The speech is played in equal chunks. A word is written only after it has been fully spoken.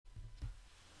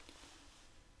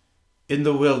In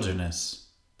the wilderness,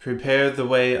 prepare the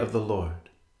way of the Lord.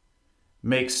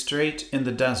 Make straight in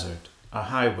the desert a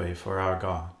highway for our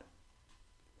God.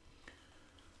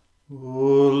 O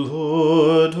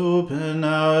Lord, open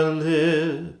our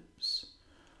lips,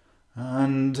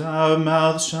 and our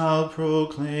mouth shall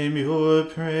proclaim your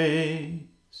praise.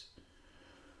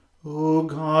 O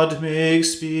God, make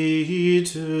speed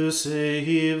to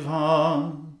save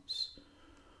us.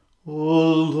 O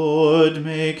Lord,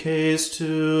 make haste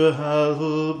to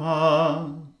help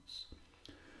us.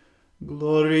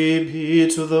 Glory be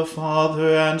to the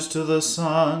Father, and to the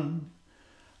Son,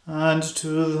 and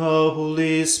to the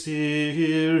Holy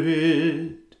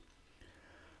Spirit,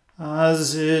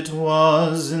 as it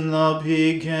was in the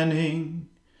beginning,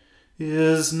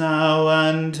 is now,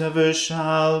 and ever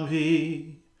shall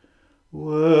be,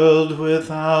 world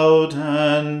without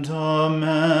end.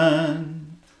 Amen.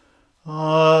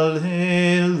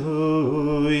 Alleluia.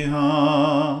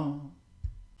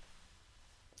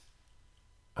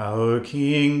 Our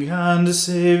King and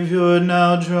Saviour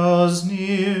now draws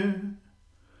near.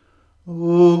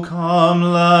 O come,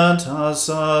 let us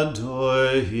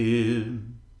adore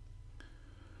him.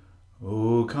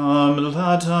 O come,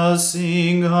 let us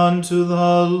sing unto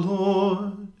the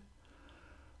Lord.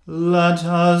 Let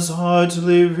us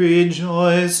heartily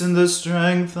rejoice in the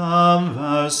strength of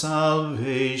our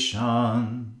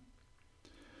salvation.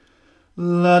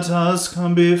 Let us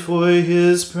come before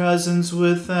his presence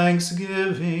with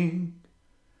thanksgiving,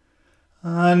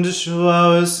 and show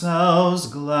ourselves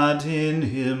glad in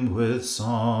him with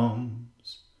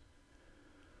psalms.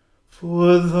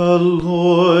 For the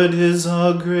Lord is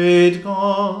a great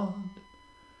God,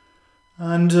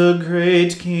 and a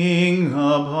great King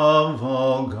above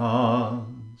all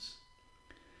gods.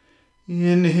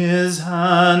 In his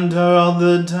hand are all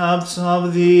the depths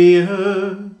of the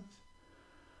earth,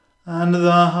 and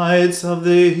the heights of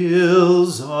the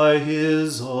hills are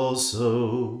his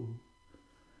also.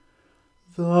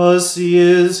 The sea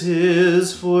is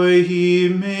his, for he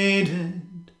made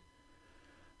it,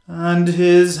 and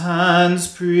his hands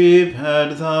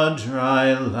prepared the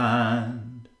dry land.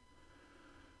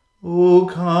 O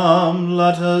come,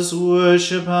 let us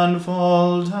worship and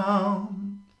fall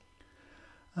down,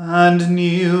 and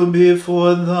kneel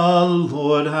before the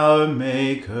Lord our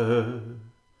Maker.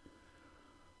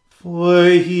 For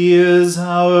he is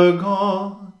our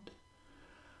God,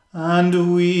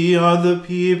 and we are the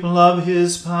people of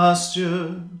his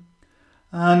pasture,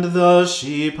 and the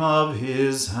sheep of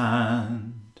his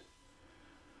hand.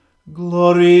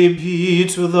 Glory be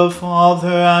to the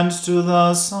Father, and to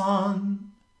the Son,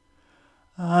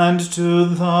 and to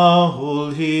the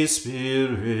Holy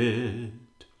Spirit,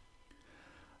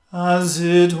 as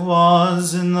it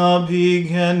was in the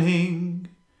beginning,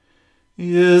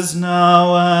 is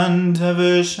now, and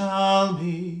ever shall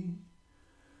be,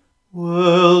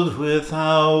 world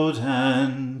without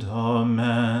end.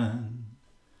 Amen.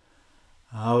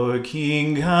 Our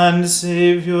King and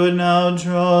Saviour now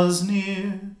draws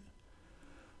near.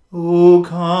 O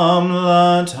come,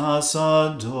 let us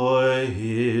adore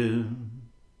him.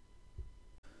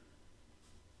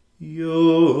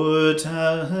 Your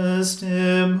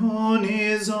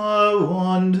testimonies are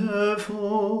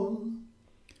wonderful,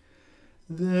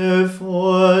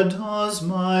 therefore does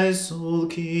my soul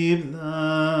keep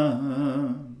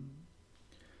them.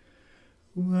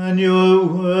 When your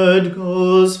word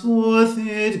goes forth,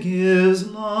 it gives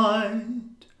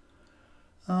light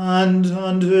and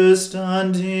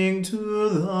understanding to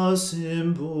the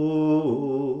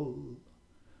simple.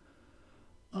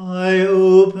 I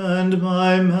opened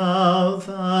my mouth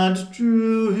and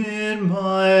drew in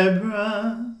my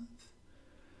breath,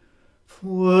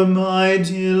 for my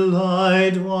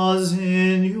delight was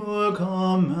in your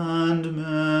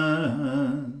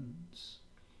commandments.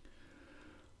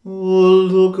 O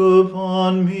look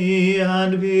upon me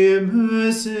and be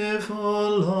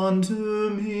merciful unto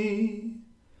me,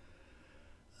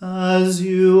 as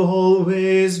you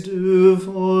always do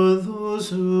for those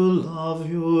who love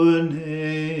your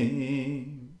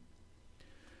name.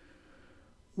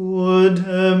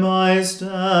 Order my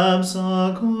steps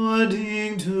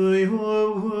according to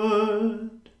your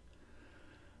word,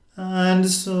 and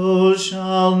so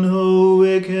shall no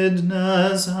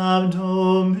wickedness have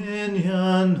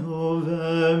dominion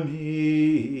over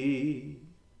me.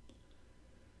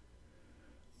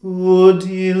 O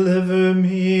deliver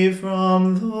me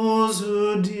from those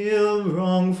who deal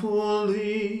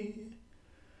wrongfully,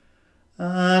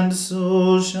 and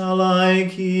so shall I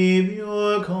keep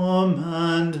your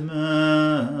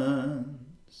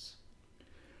commandments.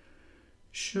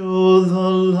 Show the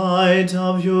light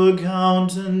of your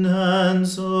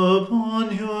countenance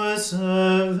upon your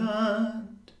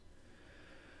servant,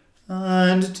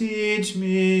 and teach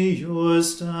me your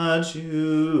statutes.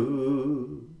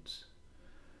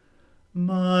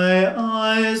 My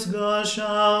eyes gush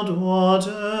out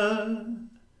water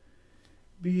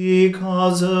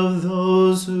because of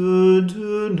those who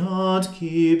do not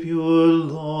keep your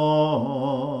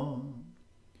law.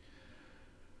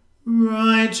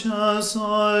 Righteous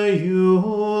are you,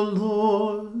 O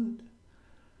Lord,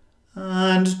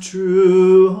 and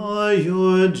true are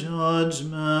your judgments.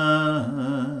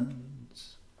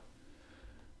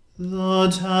 The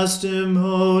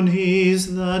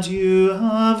testimonies that you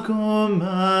have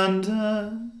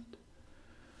commanded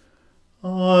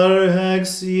are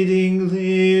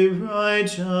exceedingly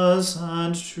righteous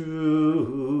and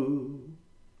true.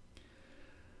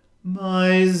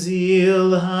 My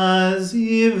zeal has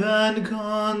even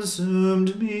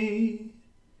consumed me,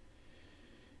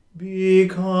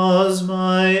 because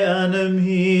my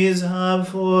enemies have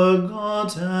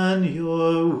forgotten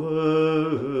your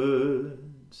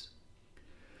words.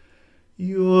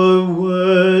 Your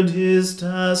word is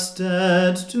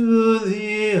tested to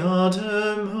the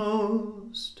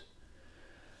uttermost,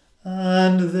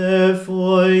 and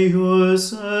therefore your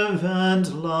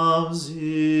servant loves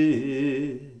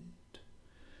it.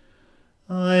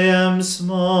 I am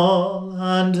small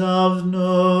and of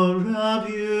no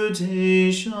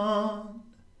reputation,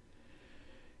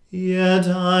 yet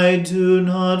I do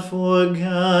not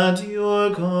forget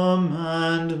your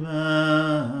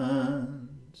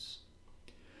commandments.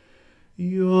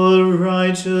 Your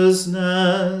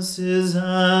righteousness is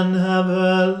an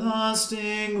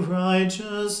everlasting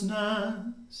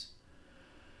righteousness,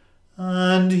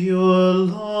 and your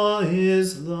law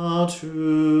is the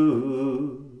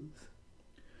truth.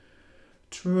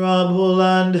 Trouble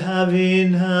and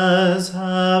heaviness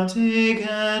have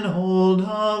taken hold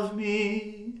of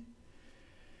me,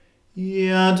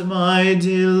 yet my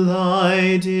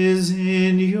delight is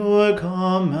in your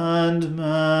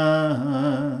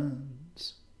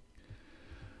commandments.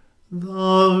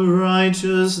 The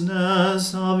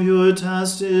righteousness of your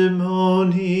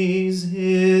testimonies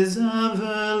is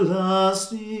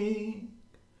everlasting.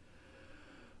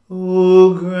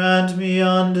 O grant me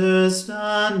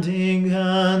understanding,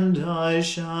 and I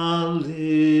shall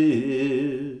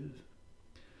live.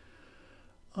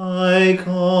 I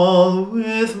call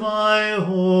with my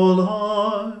whole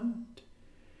heart.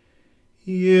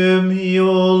 Hear me,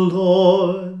 O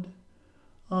Lord.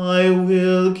 I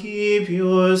will keep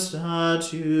your statutes.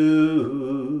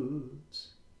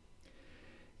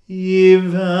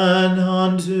 Even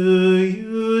unto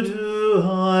you do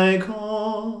I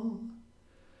call.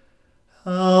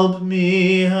 Help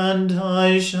me, and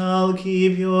I shall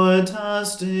keep your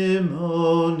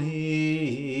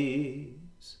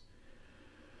testimonies.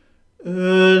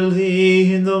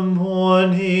 Early in the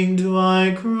morning do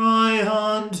I cry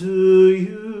unto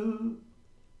you,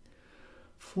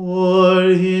 for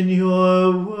in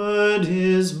your word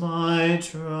is my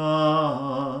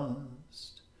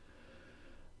trust.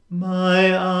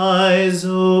 My eyes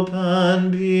open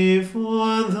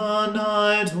before the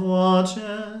night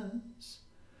watches,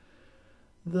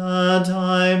 that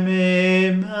I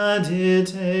may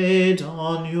meditate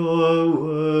on your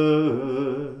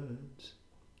words.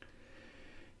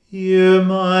 Hear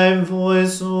my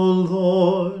voice, O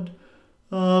Lord,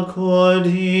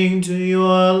 according to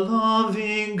your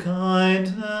loving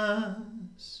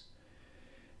kindness.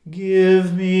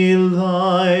 Give me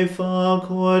life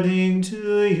according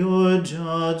to your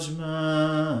judgments.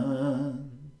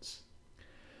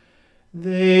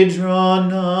 They draw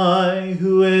nigh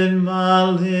who in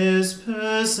malice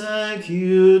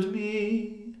persecute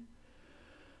me,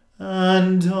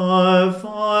 and are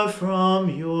far from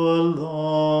your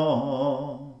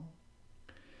law.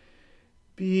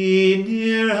 Be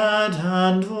near at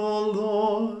hand, O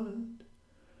Lord,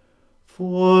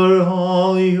 for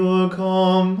all your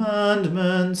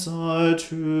commandments are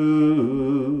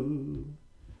true.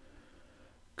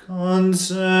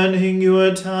 Concerning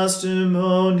your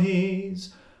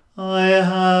testimonies, I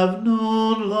have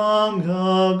known long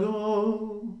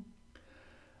ago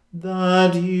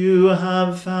that you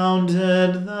have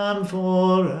founded them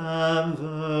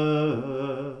forever.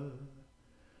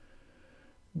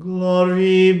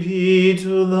 Glory be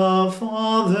to the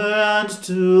Father, and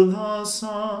to the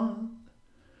Son,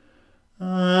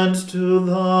 and to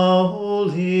the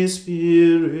Holy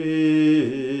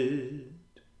Spirit,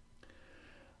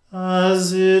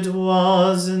 as it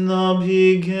was in the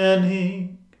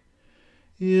beginning,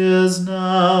 is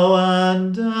now,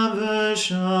 and ever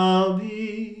shall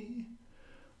be,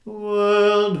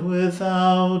 world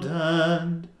without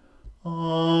end.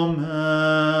 Amen.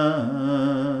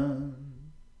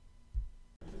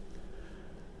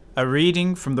 A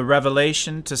reading from the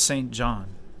Revelation to St. John.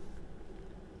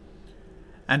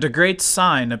 And a great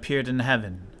sign appeared in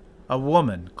heaven, a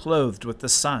woman clothed with the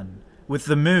sun, with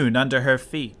the moon under her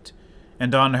feet,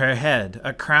 and on her head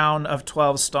a crown of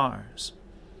 12 stars.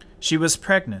 She was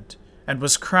pregnant, and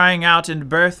was crying out in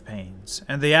birth pains,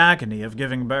 and the agony of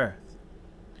giving birth.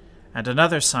 And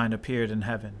another sign appeared in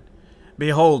heaven.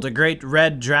 Behold, a great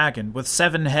red dragon, with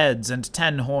 7 heads and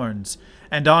 10 horns,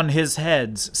 and on his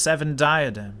heads 7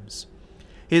 diadems.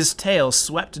 His tail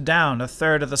swept down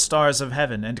 1/3 of the stars of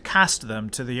heaven, and cast them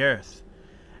to the earth.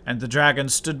 And the dragon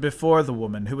stood before the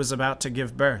woman who was about to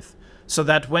give birth, so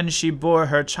that when she bore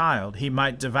her child he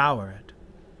might devour it.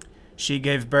 She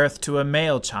gave birth to a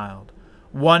male child,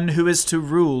 one who is to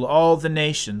rule all the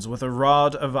nations with a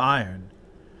rod of iron.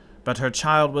 But her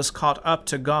child was caught up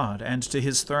to God and to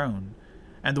his throne,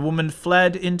 and the woman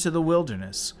fled into the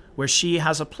wilderness, where she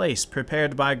has a place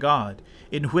prepared by God,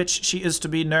 in which she is to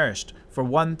be nourished for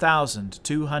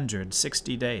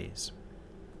 1,260 days.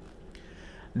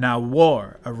 Now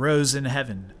war arose in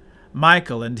heaven,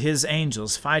 Michael and his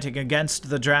angels fighting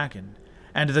against the dragon,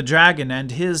 and the dragon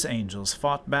and his angels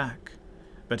fought back.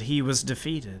 But he was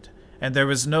defeated, and there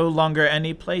was no longer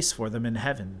any place for them in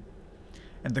heaven.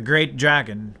 And the great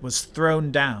dragon was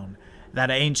thrown down, that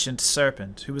ancient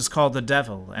serpent, who was called the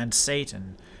devil and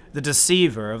Satan, the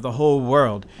deceiver of the whole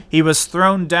world. He was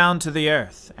thrown down to the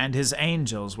earth, and his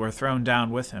angels were thrown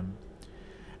down with him.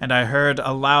 And I heard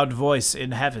a loud voice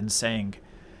in heaven saying,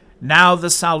 Now the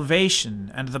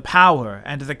salvation, and the power,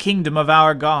 and the kingdom of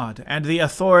our God, and the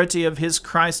authority of his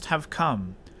Christ have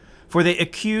come. For the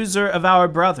accuser of our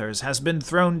brothers has been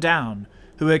thrown down,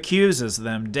 who accuses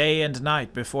them day and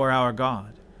night before our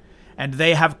God. And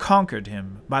they have conquered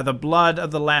him by the blood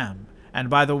of the Lamb, and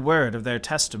by the word of their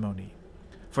testimony.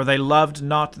 For they loved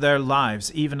not their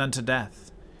lives even unto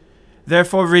death.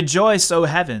 Therefore rejoice, O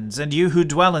heavens, and you who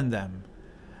dwell in them.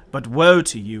 But woe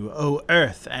to you, O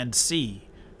earth and sea,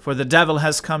 for the devil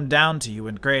has come down to you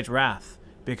in great wrath,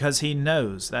 because he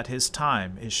knows that his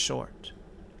time is short.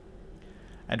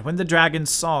 And when the dragon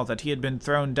saw that he had been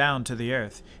thrown down to the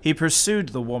earth, he pursued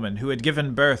the woman who had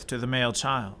given birth to the male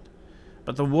child.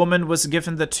 But the woman was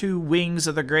given the 2 wings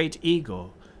of the great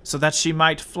eagle, so that she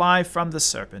might fly from the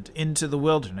serpent into the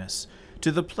wilderness,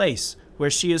 to the place where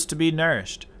she is to be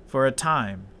nourished for a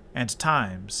time, and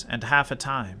times, and half a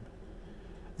time.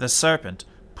 The serpent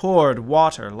poured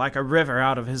water like a river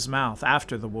out of his mouth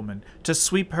after the woman, to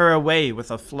sweep her away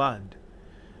with a flood.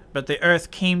 But the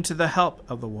earth came to the help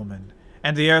of the woman,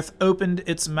 and the earth opened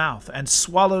its mouth, and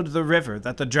swallowed the river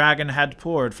that the dragon had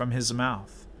poured from his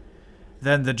mouth.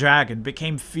 Then the dragon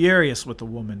became furious with the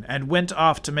woman, and went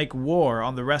off to make war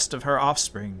on the rest of her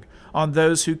offspring, on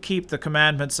those who keep the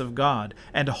commandments of God,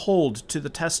 and hold to the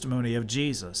testimony of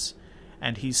Jesus.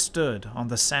 And he stood on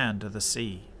the sand of the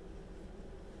sea.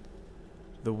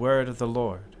 The word of the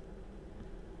Lord.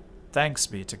 Thanks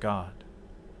be to God.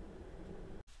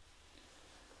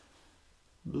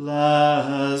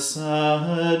 Blessed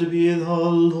be the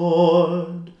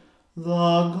Lord, the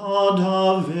God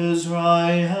of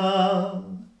Israel.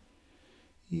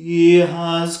 He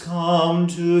has come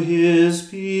to his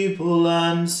people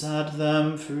and set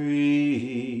them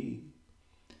free.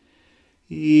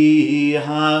 He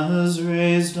has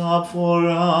raised up for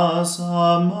us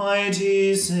a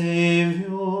mighty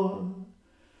Saviour,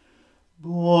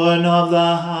 born of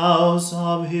the house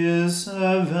of his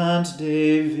servant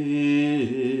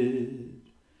David.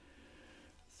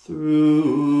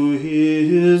 Through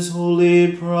his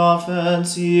holy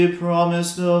prophets he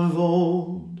promised of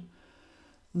old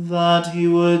that he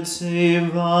would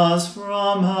save us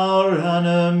from our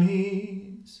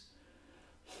enemies,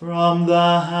 from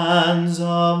the hands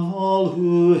of all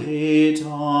who hate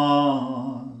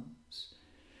us.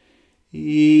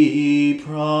 He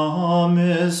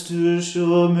promised to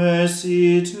show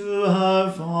mercy to our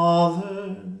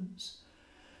fathers,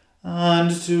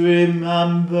 and to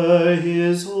remember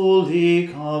his holy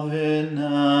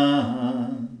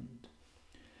covenant.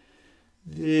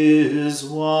 This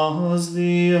was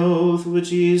the oath which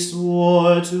he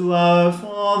swore to our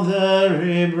father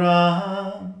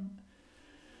Abraham,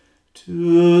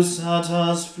 to set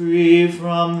us free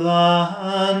from the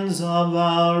hands of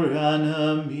our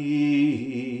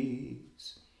enemies,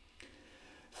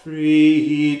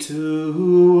 free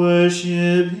to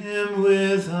worship him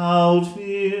without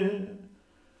fear,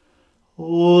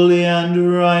 holy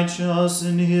and righteous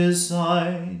in his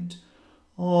sight,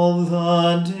 all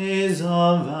the days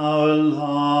of our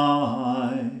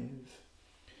life.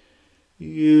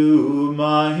 You,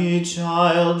 my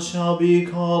child, shall be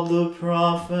called the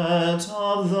prophet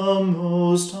of the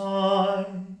Most High.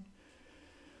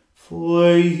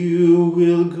 For you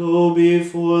will go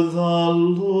before the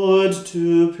Lord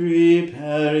to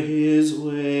prepare his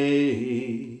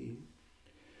way,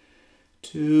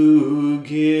 to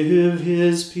give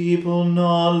his people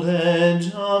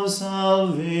knowledge of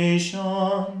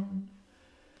salvation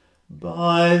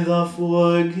by the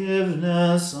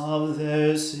forgiveness of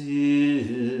their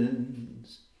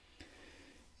sins,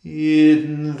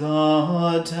 in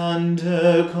the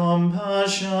tender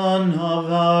compassion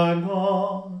of our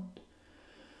God.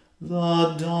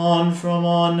 The dawn from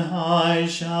on high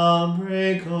shall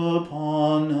break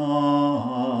upon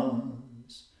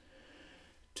us,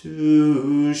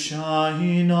 to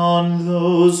shine on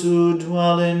those who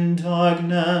dwell in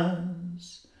darkness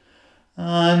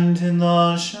and in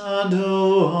the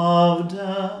shadow of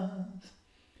death,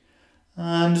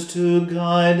 and to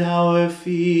guide our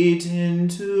feet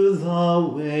into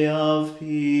the way of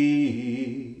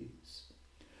peace.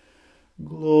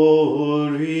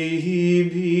 Glory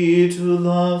be to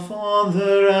the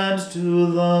Father and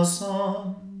to the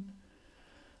Son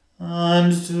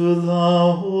and to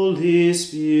the Holy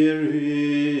Spirit,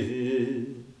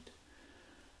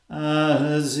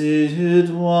 as it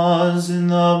was in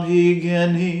the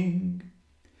beginning,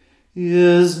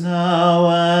 is now,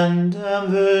 and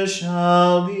ever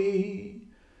shall be,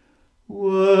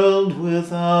 world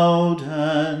without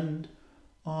end.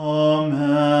 Amen.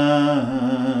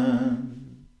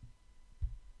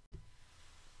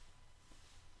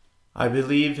 I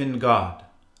believe in God,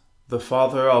 the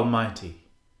Father Almighty,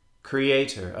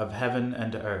 Creator of heaven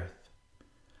and earth.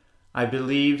 I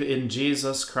believe in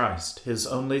Jesus Christ, his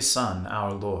only Son,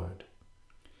 our Lord.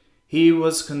 He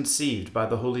was conceived by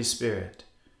the Holy Spirit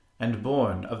and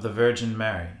born of the Virgin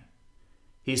Mary.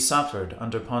 He suffered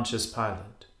under Pontius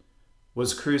Pilate,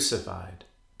 was crucified,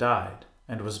 died,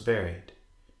 and was buried.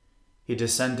 He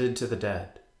descended to the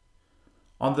dead.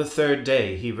 On the third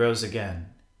day he rose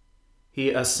again. He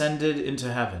ascended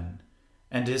into heaven,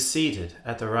 and is seated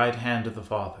at the right hand of the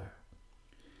Father.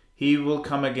 He will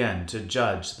come again to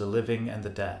judge the living and the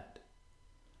dead.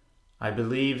 I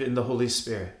believe in the Holy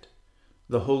Spirit,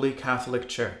 the Holy Catholic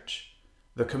Church,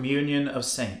 the communion of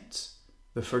saints,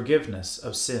 the forgiveness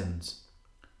of sins,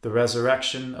 the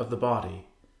resurrection of the body,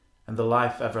 and the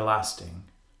life everlasting.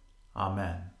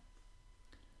 Amen.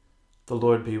 The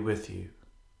Lord be with you.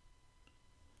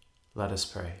 Let us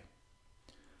pray.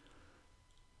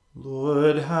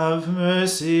 Lord, have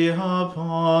mercy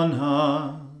upon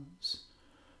us.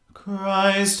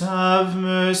 Christ, have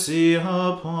mercy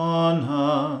upon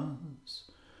us.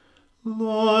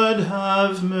 Lord,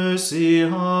 have mercy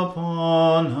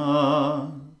upon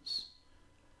us.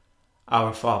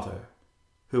 Our Father,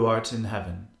 who art in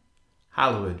heaven,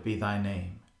 hallowed be thy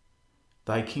name.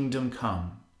 Thy kingdom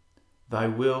come, thy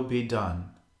will be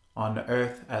done, on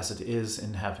earth as it is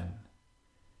in heaven.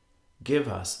 Give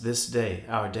us this day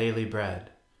our daily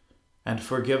bread, and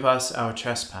forgive us our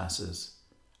trespasses,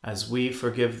 as we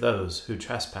forgive those who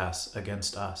trespass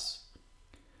against us.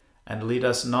 And lead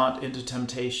us not into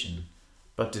temptation,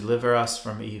 but deliver us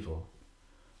from evil.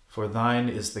 For thine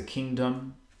is the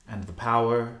kingdom, and the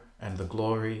power, and the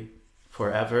glory,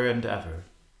 forever and ever.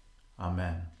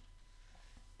 Amen.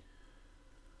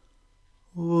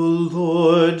 O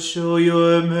Lord, show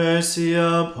your mercy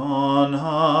upon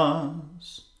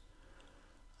us,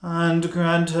 and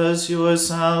grant us your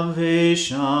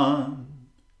salvation.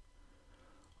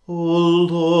 O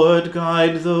Lord,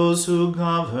 guide those who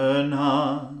govern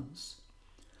us,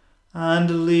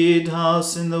 and lead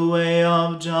us in the way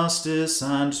of justice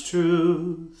and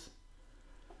truth.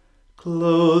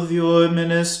 Clothe your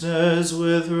ministers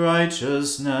with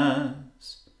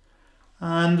righteousness,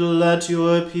 and let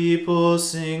your people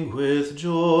sing with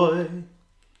joy.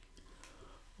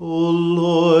 O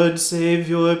Lord, save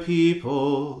your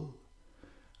people,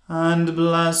 and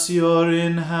bless your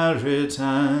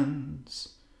inheritance.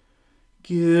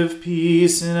 Give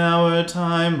peace in our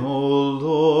time, O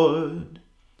Lord,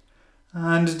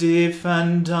 and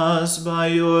defend us by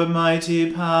your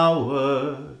mighty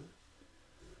power.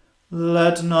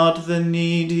 Let not the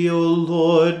needy, O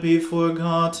Lord, be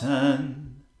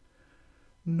forgotten,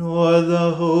 nor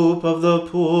the hope of the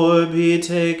poor be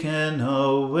taken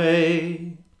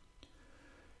away.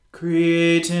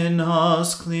 Create in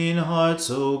us clean hearts,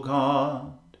 O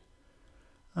God,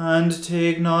 and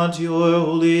take not your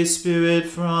Holy Spirit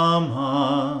from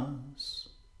us.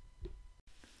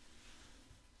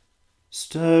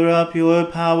 Stir up your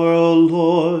power, O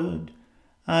Lord,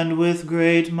 and with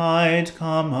great might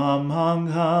come among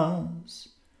us.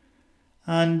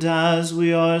 And as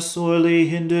we are sorely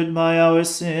hindered by our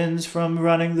sins from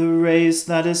running the race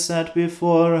that is set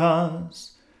before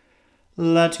us,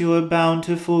 let your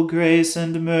bountiful grace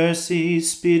and mercy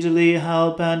speedily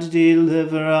help and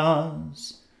deliver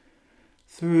us.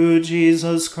 Through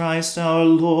Jesus Christ our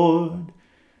Lord,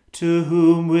 to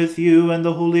whom with you and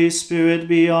the Holy Spirit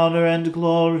be honor and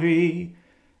glory,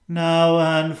 now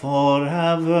and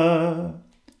forever.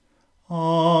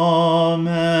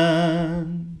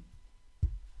 Amen.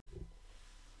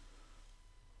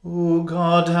 O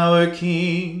God, our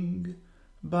King,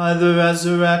 by the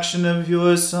resurrection of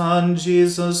your Son,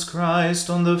 Jesus Christ,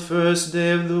 on the first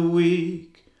day of the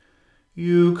week,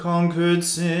 you conquered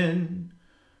sin,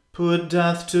 put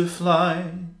death to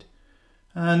flight,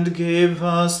 and gave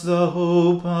us the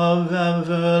hope of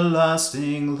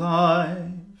everlasting life.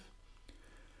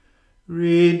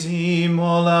 Redeem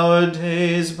all our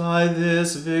days by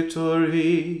this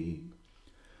victory.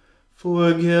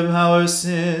 Forgive our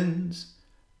sins,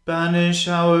 banish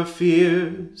our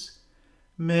fears,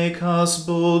 make us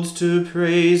bold to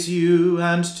praise you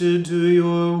and to do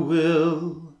your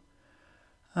will,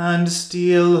 and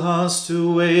steel us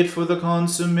to wait for the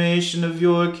consummation of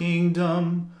your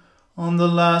kingdom on the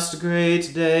last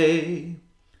great day.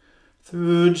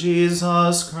 Through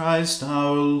Jesus Christ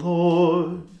our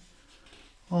Lord.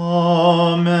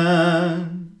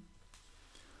 Amen.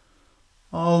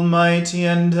 Almighty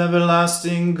and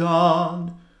everlasting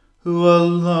God, who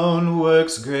alone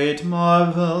works great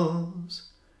marvels,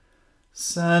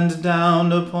 send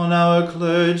down upon our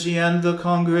clergy and the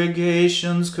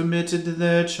congregations committed to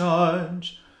their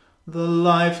charge the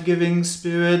life-giving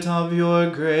Spirit of your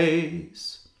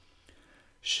grace.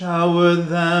 Shower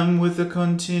them with the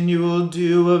continual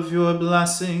dew of your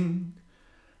blessing,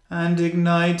 and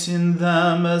ignite in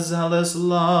them a zealous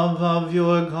love of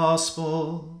your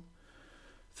gospel.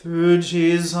 Through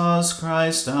Jesus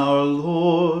Christ our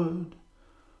Lord.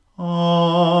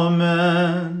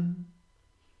 Amen.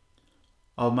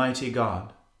 Almighty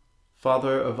God,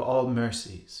 Father of all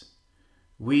mercies,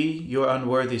 we, your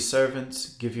unworthy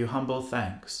servants, give you humble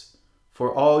thanks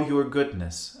for all your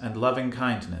goodness and loving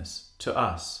kindness to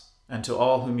us and to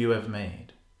all whom you have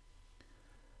made.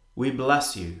 We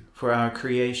bless you for our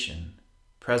creation,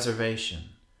 preservation,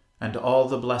 and all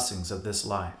the blessings of this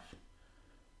life,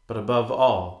 but above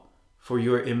all, for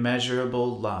your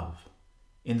immeasurable love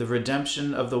in the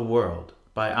redemption of the world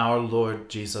by our Lord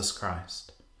Jesus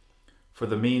Christ, for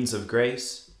the means of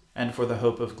grace and for the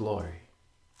hope of glory.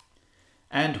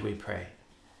 And we pray,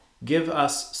 give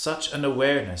us such an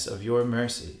awareness of your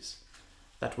mercies,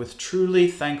 that with truly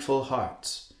thankful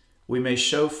hearts we may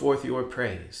show forth your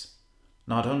praise,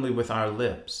 not only with our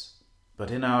lips, but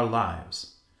in our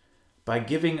lives, by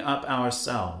giving up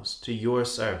ourselves to your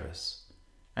service,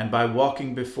 and by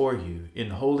walking before you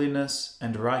in holiness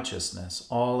and righteousness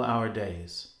all our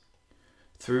days.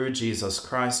 Through Jesus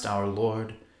Christ our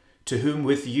Lord, to whom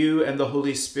with you and the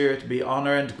Holy Spirit be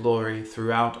honor and glory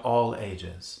throughout all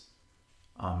ages.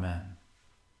 Amen.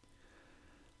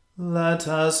 Let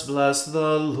us bless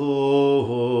the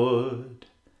Lord.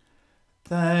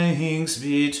 Thanks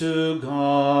be to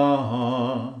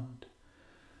God.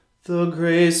 The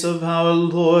grace of our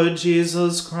Lord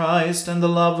Jesus Christ and the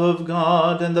love of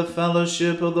God and the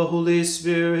fellowship of the Holy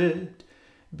Spirit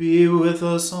be with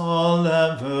us all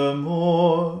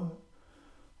evermore.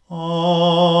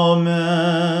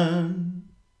 Amen.